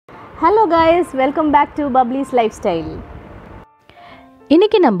Hello guys, welcome back to Bubbly's Lifestyle.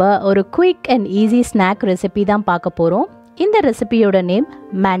 இன்னைக்கு நம்ம ஒரு quick and easy snack recipe தான் பார்க்க போகிறோம். இந்த ரெசிபியோட நேம்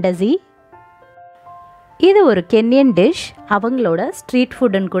Mandazi. இது ஒரு கென்யன் டிஷ், அவங்களோட ஸ்ட்ரீட்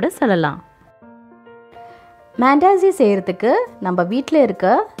ஃபுட்டுன்னு கூட சொல்லலாம். Mandazi செய்கிறதுக்கு நம்ம வீட்டில்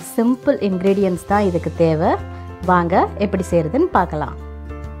இருக்க சிம்பிள் இன்க்ரீடியன்ட்ஸ் தான் இதுக்கு தேவை. வாங்க எப்படி செய்கிறதுன்னு பார்க்கலாம்.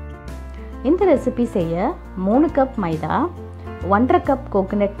 இந்த ரெசிபி செய்ய 3 கப் மைதா, 1/2 cup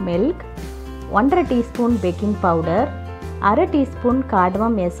coconut milk, 1/2 teaspoon baking powder, 1/2 teaspoon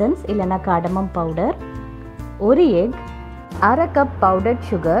cardamom essence இல்லைனா cardamom powder, 1 egg, 1/2 cup powdered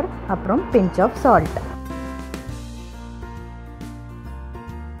sugar, அப்புறம் பிஞ்ச் ஆஃப் சால்ட்.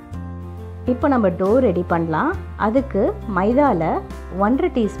 இப்போ நம்ம டோ ரெடி பண்ணலாம். அதுக்கு மைதாவில்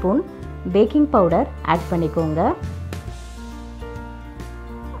 1/2 டீஸ்பூன் பேக்கிங் பவுடர் ஆட் பண்ணிக்கோங்க.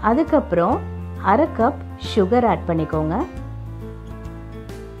 அதுக்கப்புறம் 1/2 கப் சுகர் ஆட் பண்ணிக்கோங்க.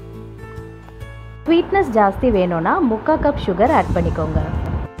 ஸ்வீட்னஸ் ஜாஸ்தி வேணும்னா 3/4 கப் சுகர் ஆட் பண்ணிக்கோங்க.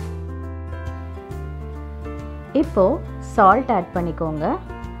 இப்போ சால்ட் ஆட் பண்ணிக்கோங்க.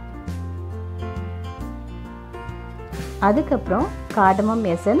 அதுக்கப்புறம் கார்டமம்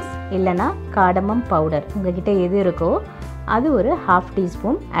எசன்ஸ் இல்லைனா கார்டமம் பவுடர் உங்ககிட்ட எது இருக்கோ அது ஒரு 1/2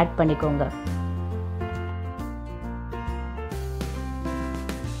 டீஸ்பூன் ஆட் பண்ணிக்கோங்க.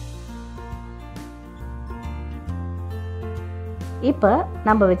 இப்போ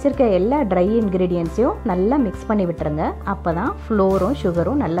நம்ம வச்சுருக்க எல்லா ட்ரை இன்க்ரீடியன்ட்ஸையும் நல்லா மிக்ஸ் பண்ணி விட்டுருங்க. அப்போ தான் ஃப்ளோரும்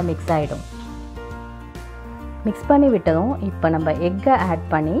சுகரும் நல்லா மிக்ஸ் ஆகிடும். மிக்ஸ் பண்ணி விட்டதும் இப்போ நம்ம எக்கை ஆட்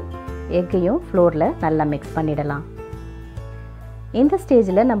பண்ணி எக்கையும் ஃப்ளோரில் நல்லா மிக்ஸ் பண்ணிடலாம். இந்த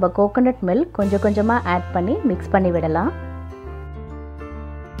ஸ்டேஜில் நம்ம கோகோனட் மில்க் கொஞ்சம் கொஞ்சமாக ஆட் பண்ணி மிக்ஸ் பண்ணி விடலாம்.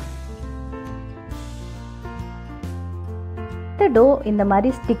 இந்த டோ இந்த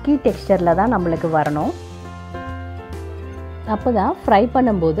மாதிரி ஸ்டிக்கி டெக்ஸ்சரில் தான் நம்மளுக்கு வரணும். அப்போ தான் ஃப்ரை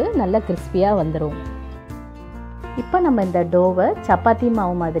பண்ணும்போது நல்லா கிறிஸ்பியாக வந்துடும். இப்போ நம்ம இந்த டோவை சப்பாத்தி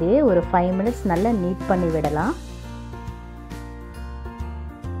மாவு மாதிரியே ஒரு 5 மினிட்ஸ் நல்லா நீட் பண்ணி விடலாம்.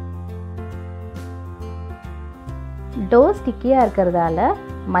 டோ ஸ்டிக்கியாக இருக்கிறதால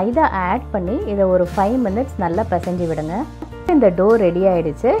மைதா ஆட் பண்ணி இதை ஒரு 5 மினிட்ஸ் நல்லா பிசைஞ்சு விடுங்க. இந்த டோ ரெடி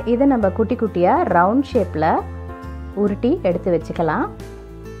ஆகிடுச்சு. இதை நம்ம குட்டி குட்டியாக ரவுண்ட் ஷேப்பில் உருட்டி எடுத்து வச்சுக்கலாம்.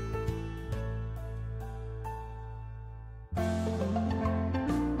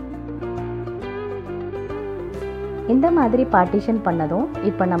 இந்த மாதிரி பார்ட்டிஷன் பண்ணதும்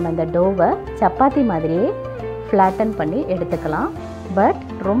இப்போ நம்ம இந்த டோவை சப்பாத்தி மாதிரியே ஃப்ளாட்டன் பண்ணி எடுத்துக்கலாம். பட்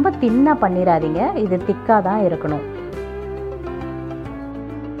ரொம்ப தின்னாக பண்ணிடாதீங்க, இது திக்காக தான் இருக்கணும்.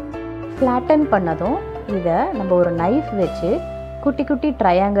 ஃப்ளாட்டன் பண்ணதும் இதை நம்ம ஒரு நைஃப் வச்சு குட்டி குட்டி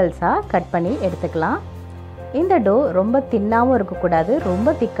ட்ரையாங்கிள்ஸாக கட் பண்ணி எடுத்துக்கலாம். இந்த டோ ரொம்ப தின்னாகவும் இருக்கக்கூடாது,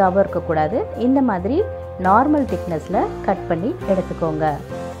 ரொம்ப திக்காகவும் இருக்கக்கூடாது. இந்த மாதிரி நார்மல் திக்னஸில் கட் பண்ணி எடுத்துக்கோங்க.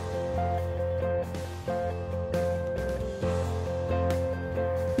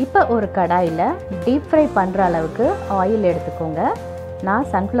 இப்போ ஒரு கடாயில் டீப் ஃப்ரை பண்ணுற அளவுக்கு ஆயில் எடுத்துக்கோங்க. நான்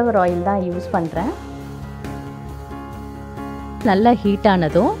சன்ஃப்ளவர் ஆயில் தான் யூஸ் பண்ணுறேன். நல்லா ஹீட்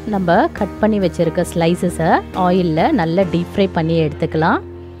ஆனதும் நம்ம கட் பண்ணி வச்சுருக்க ஸ்லைசஸை ஆயிலில் நல்லா டீப் ஃப்ரை பண்ணி எடுத்துக்கலாம்.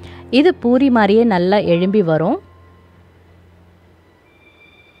 இது பூரி மாதிரியே நல்லா எழும்பி வரும்.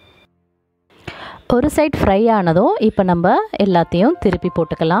 ஒரு சைட் ஃப்ரை ஆனதும் இப்போ நம்ம எல்லாத்தையும் திருப்பி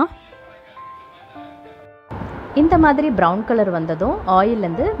போட்டுக்கலாம். இந்த மாதிரி ப்ரௌன் கலர் வந்ததும்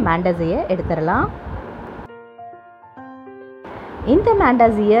ஆயிலேருந்து மேண்டாசியை எடுத்துடலாம். இந்த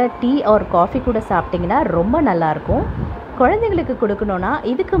மேண்டாசியை டீ ஆர் காஃபி கூட சாப்பிட்டிங்கன்னா ரொம்ப நல்லாயிருக்கும். குழந்தைங்களுக்கு கொடுக்கணுன்னா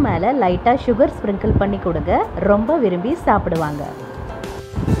இதுக்கு மேலே லைட்டாக சுகர் ஸ்ப்ரிங்கிள் பண்ணி கொடுங்க, ரொம்ப விரும்பி சாப்பிடுவாங்க.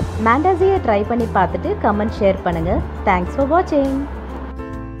 மேண்டாசியை ட்ரை பண்ணி பார்த்துட்டு கமெண்ட் ஷேர் பண்ணுங்கள். தேங்க்ஸ் ஃபார் வாட்சிங்.